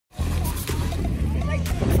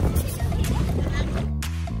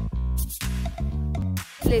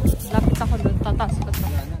saglit. Lapit ako doon. Tataas ko ito.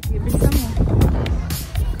 Ibisan mo.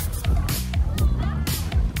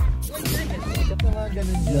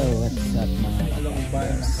 Yo, what's up mga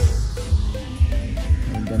kalong-bars?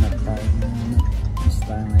 Nagdanap tayo ngayon.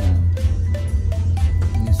 Basta ngayon.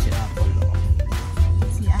 Yung si Apollo.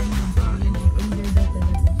 Si Ano po, yun yung under daw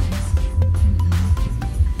talaga.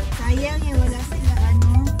 Sayang eh, wala sila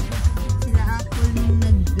sila Apple nung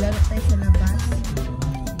naglaro tayo sa labas.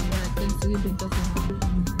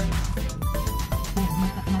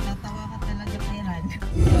 Matatawa ka talaga kay Ran.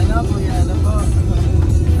 Ano po yan? Ano po?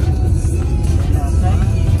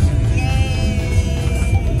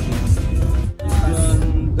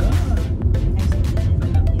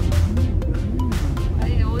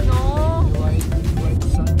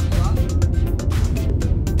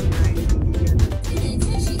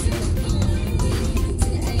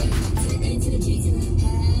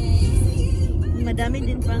 Madami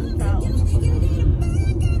din pang tao.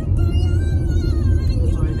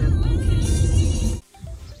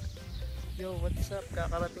 Yo, what's up?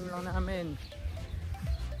 Kakarating lang namin.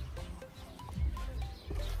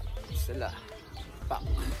 Sila. Pak.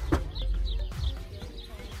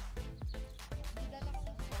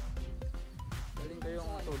 Galing kayong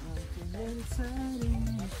matod.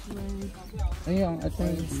 Ayun, at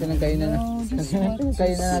sinagkain na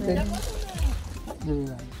sinagkain na natin.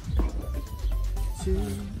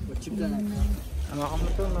 Ang mo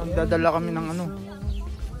to, dadala kami ng ano.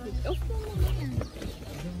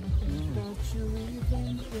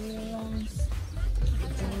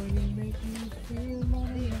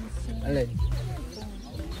 Alin?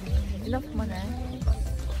 Enough mo na.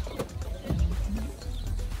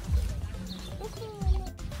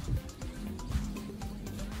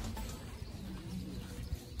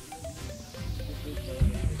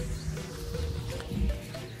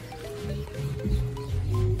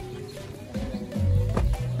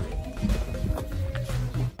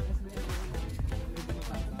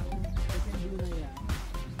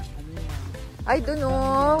 Ay, dun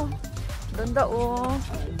oh. Ganda oh.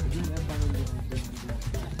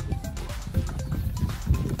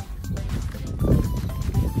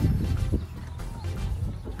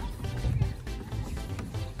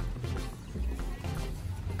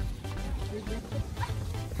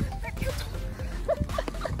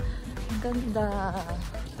 Ganda.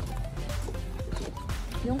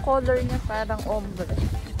 Yung color niya parang ombre.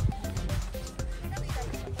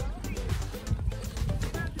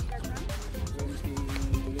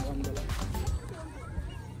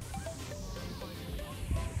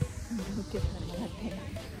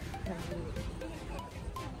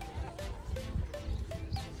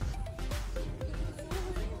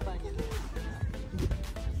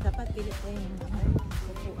 Dapat pilit ko yung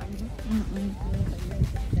kukuan niyo.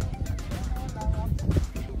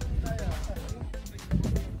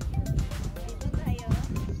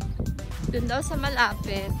 Doon daw sa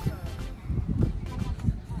malapit.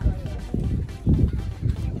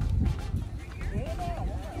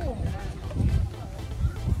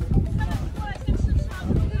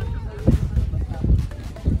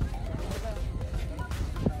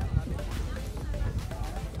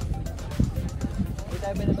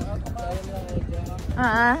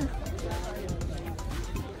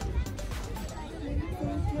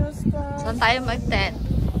 Saan tayo mag-tent?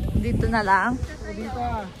 Dito na lang? Dito.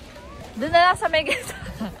 Doon na lang sa may gate.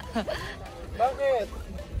 Bakit?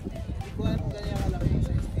 Ikuan kanya ka lang yung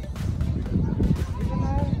size name. Dito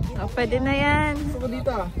na. Oh, pwede na yan. Gusto ko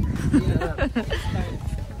dito.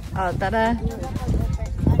 Oh, tara.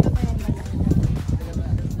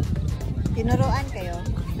 Tinuruan kayo?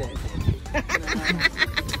 Hindi.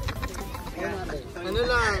 Ano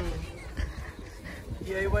lang?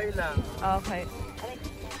 DIY lang. Okay.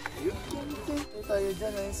 Ito tayo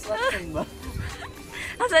dyan, instruction ba?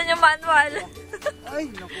 Asan yung manual? Ay,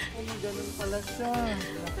 naku po, ganun pala siya.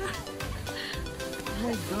 Oh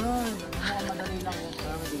my God. Madali lang yung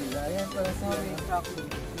madali. Ayan pala, sorry.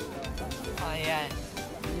 Oh, yan.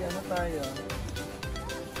 Hindi ano tayo.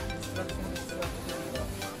 Instruction.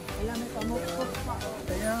 Wala, may pamukpok pa.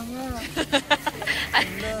 Kaya nga.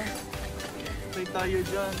 Wala. Try tayo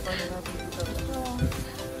dyan. Paano natin ito?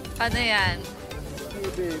 Paano yan?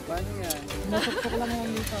 Baby, paano yan? Nasaksak lang yan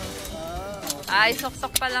dito. Ay,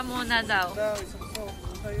 sok-sok pala muna daw. Isok-sok.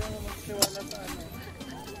 Kung tayo magsiwala sa ano.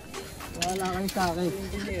 Wala kayo sa akin.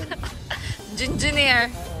 Engineer. Engineer.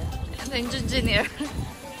 Ano yung engineer?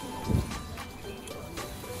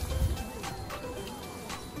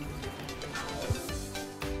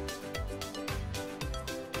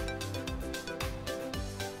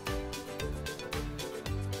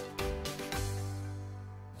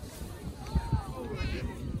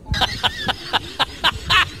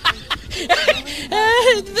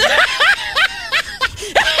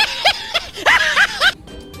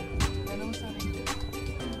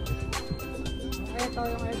 ito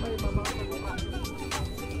ibaba ko sa mukha.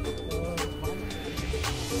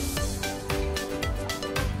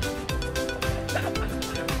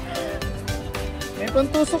 May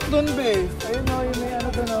pantusok doon, be. Ayun o, yung may ano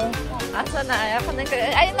doon o. Asa na?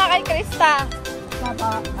 Ayun na kay Krista.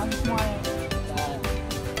 Tapa, amis mo ngayon.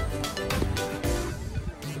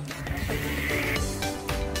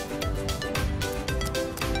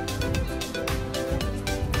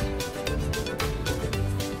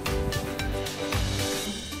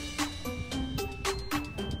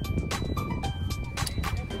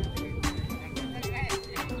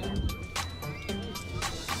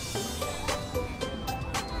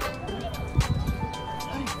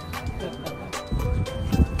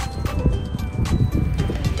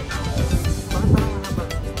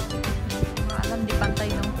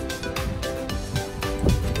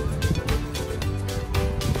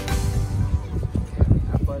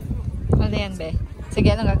 Sige,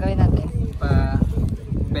 anong gagawin natin?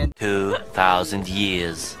 2,000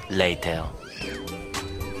 years later.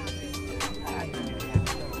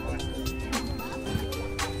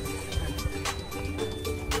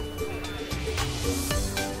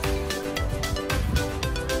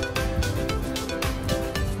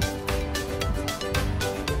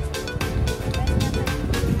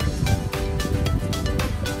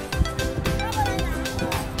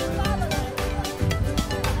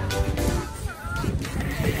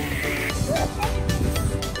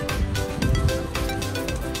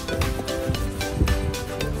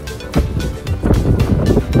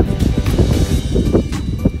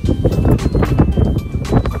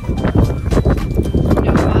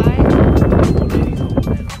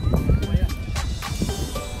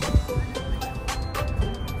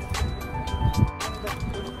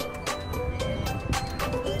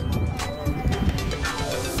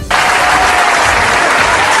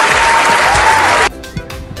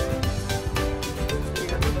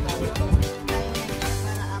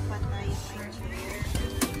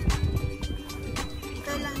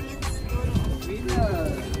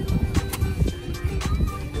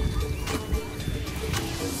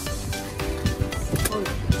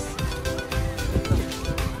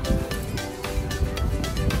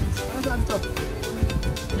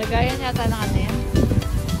 Lagayan yata ng ano yan?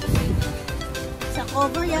 Sa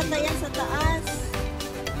cover yata yan sa taas.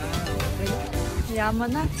 Yaman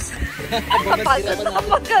na.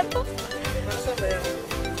 Pagkato.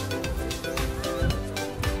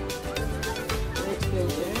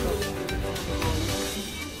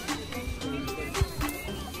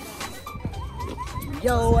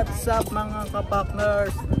 Yo, what's up mga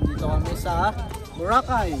kapakners? Nandito kami sa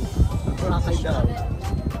Boracay. Boracay daw.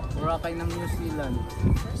 Boracay ng New Zealand.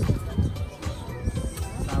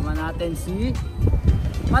 Sama natin si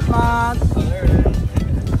Matmat,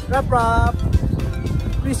 Rap,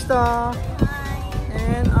 Krista,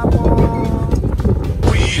 and Apo.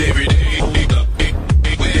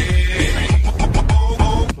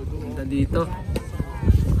 Punta dito.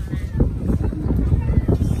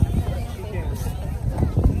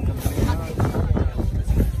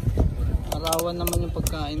 Arawan naman yung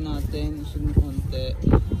pagkain natin. Sunod konti.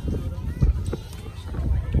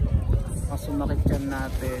 Sumakit yan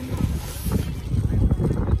natin.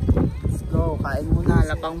 Let's go, kain muna,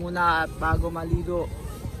 lapang muna at bago maligo.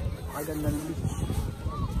 Maganda ng beach.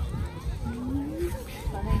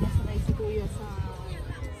 Sanay na sanay si Kuya sa...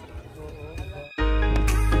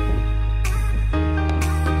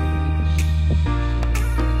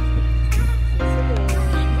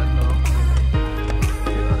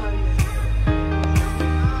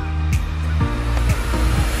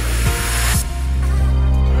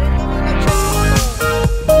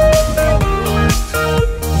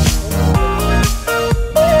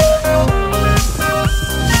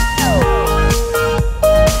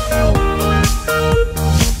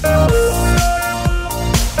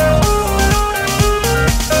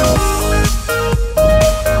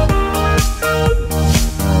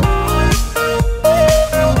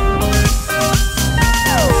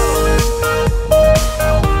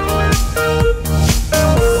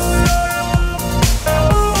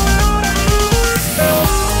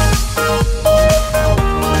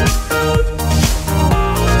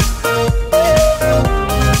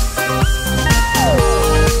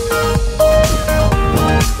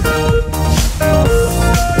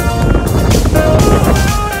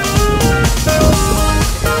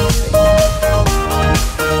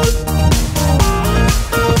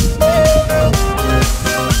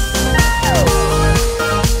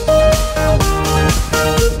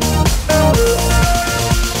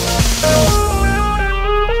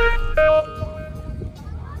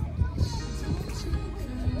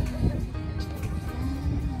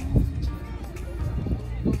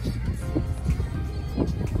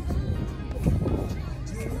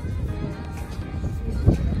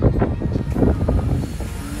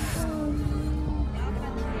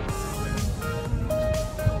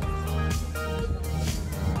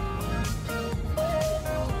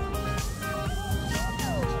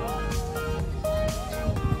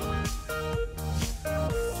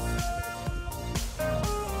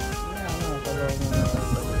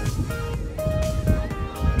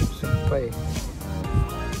 pa eh.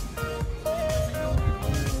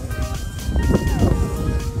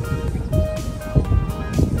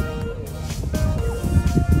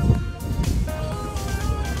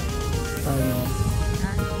 Ano?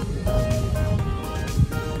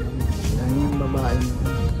 Yan yung babae niya.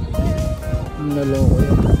 Ang naloko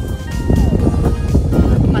yun.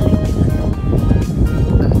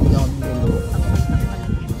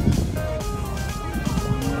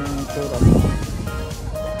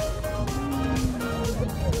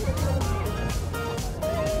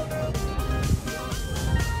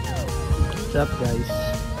 What's up guys?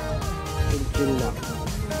 Chill lang.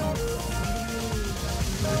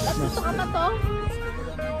 Gusto ka ba to?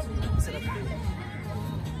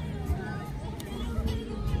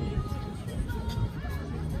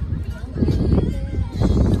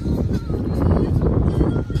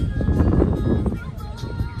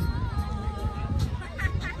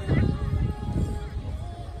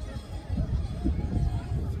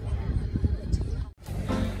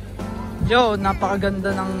 Yo,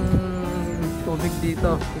 napakaganda ng tubig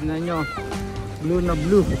dito. Tingnan nyo. Blue na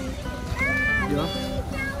blue. Yo.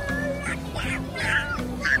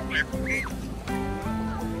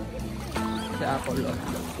 Si Apple.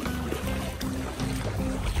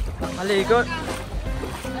 Maligot.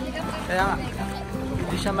 Kaya nga.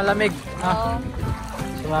 Hindi siya malamig. Oo.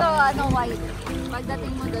 Swap. Ito, ano, white.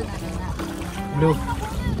 Pagdating mo doon, ano na. Blue.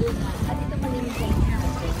 Blue na. At ito malinis yan.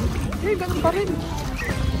 Eh, ganun pa rin.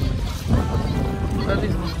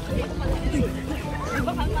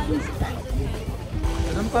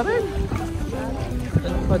 Ganun pa rin.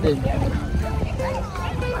 Ganun pa din.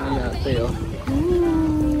 Ay, ate, oh.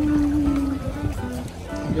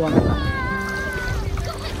 Yung na.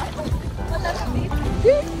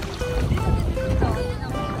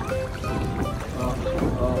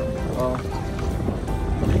 Oh.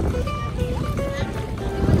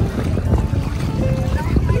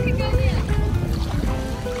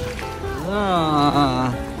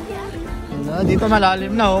 Dito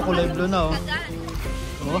malalim na, oh, kulay blue na, oh.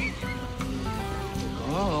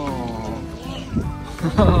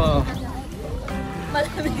 Oh.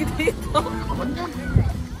 Malamig dito.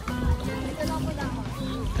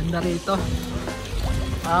 Ganda rito.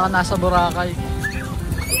 Nasa Boracay.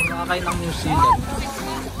 Boracay ng New Zealand.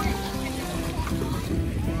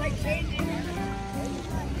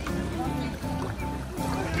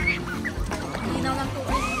 Linaw ng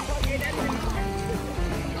tubig.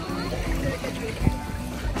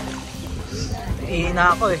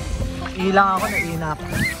 Ihina ako eh. Ilang ako, naihina ako.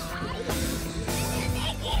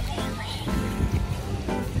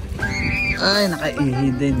 Ay,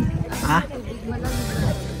 nakaihi din. Ha? Malamig.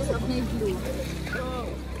 May blue.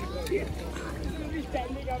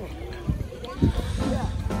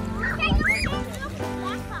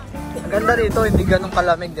 Ang ganda rito, hindi ganun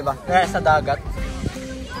kalamig, di ba? Kaya sa dagat.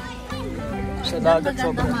 Sa dagat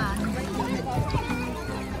sobrang.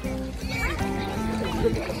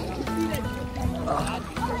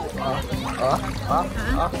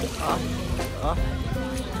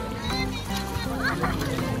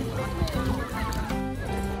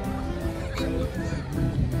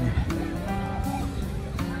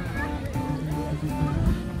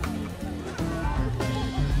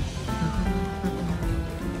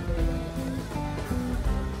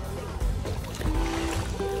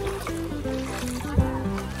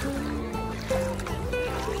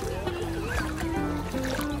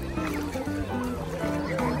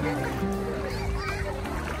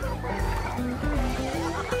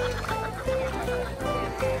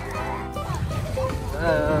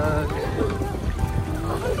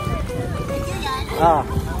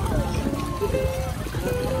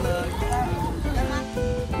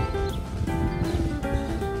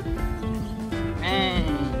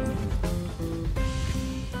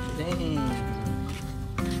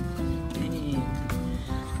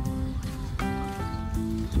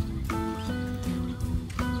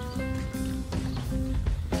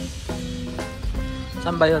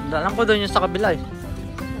 Saan ba yun? Alam ko doon yung sa kabila eh.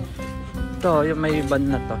 Ito, yung may van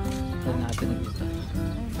na to. Ito natin dito.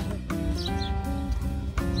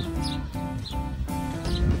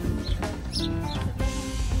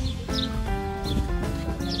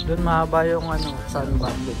 Doon mahaba yung ano, sandbar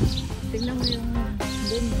doon. Tingnan mo yung doon.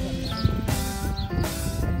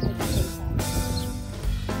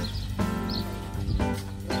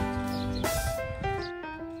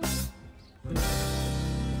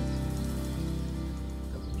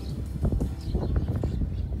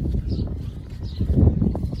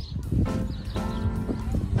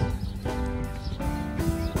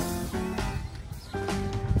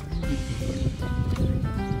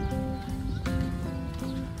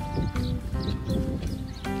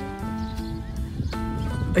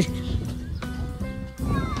 Ay!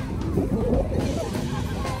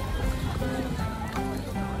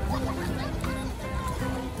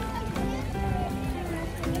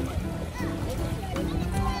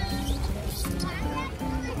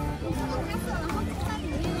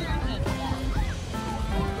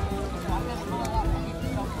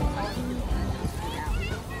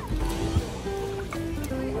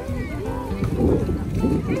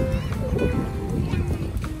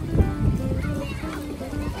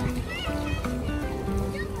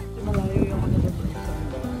 Malayo yung ano doon sa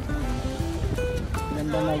baba.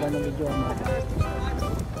 Ganda na gano'n video mo.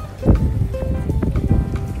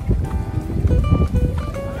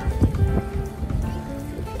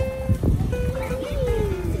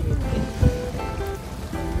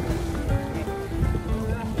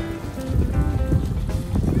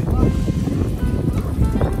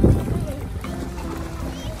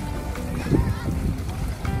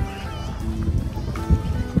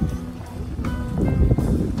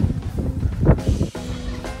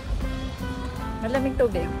 Malamig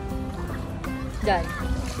tubig. Diyan.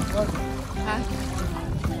 Ha?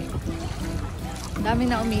 Dami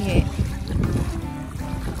na umihi.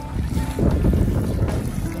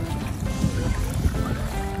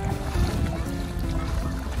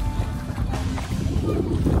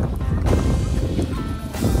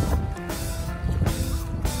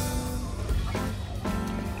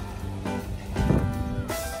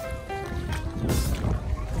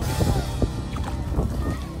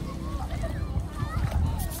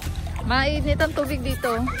 Mainit ang tubig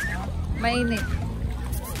dito. Mainit.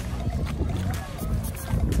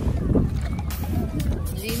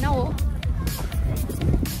 Linaw oh.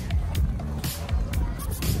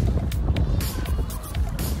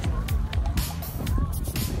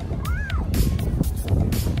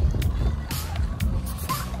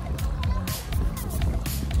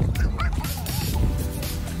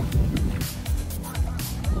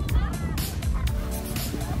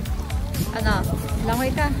 Ano?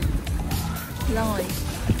 Langoy ka? Langoy.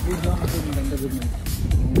 Video ako din ganda din mo.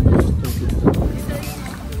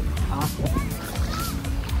 Ah.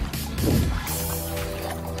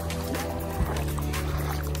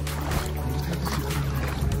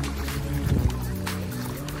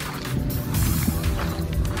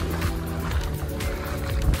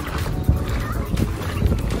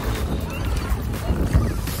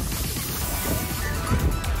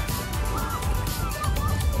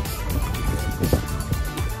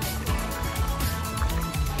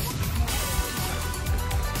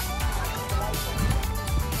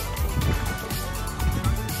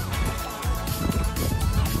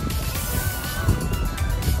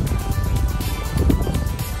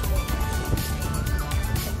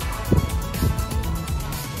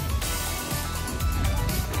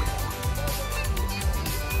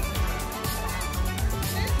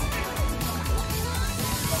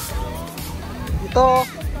 Ito.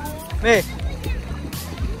 Me.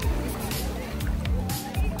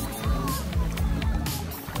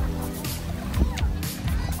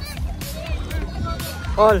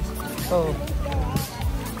 All. Oh.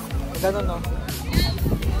 Ganun no.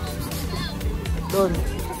 Doon.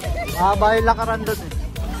 Mahaba yung lakaran doon eh.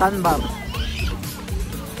 Sandbar.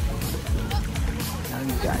 Yan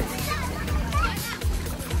guys.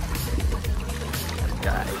 Yan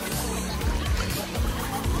guys.